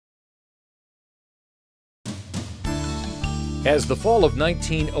As the fall of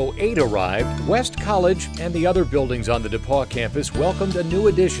 1908 arrived, West College and the other buildings on the DePauw campus welcomed a new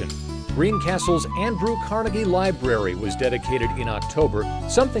addition. Greencastle's Andrew Carnegie Library was dedicated in October,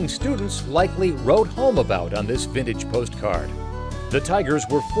 something students likely wrote home about on this vintage postcard. The Tigers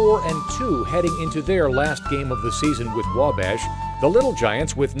were 4-2 heading into their last game of the season with Wabash. The Little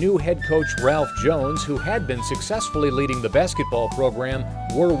Giants, with new head coach Ralph Jones, who had been successfully leading the basketball program,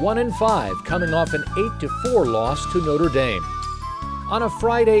 were 1-5, coming off an 8-4 loss to Notre Dame. On a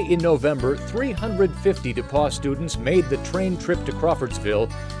Friday in November, 350 DePauw students made the train trip to Crawfordsville,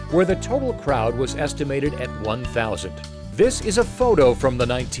 where the total crowd was estimated at 1,000. This is a photo from the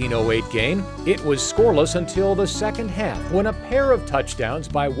 1908 game. It was scoreless until the second half, when a pair of touchdowns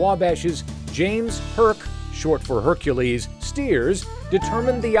by Wabash's James Herc, short for Hercules, Stiers,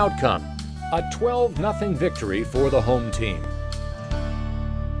 determined the outcome. A 12-0 victory for the home team.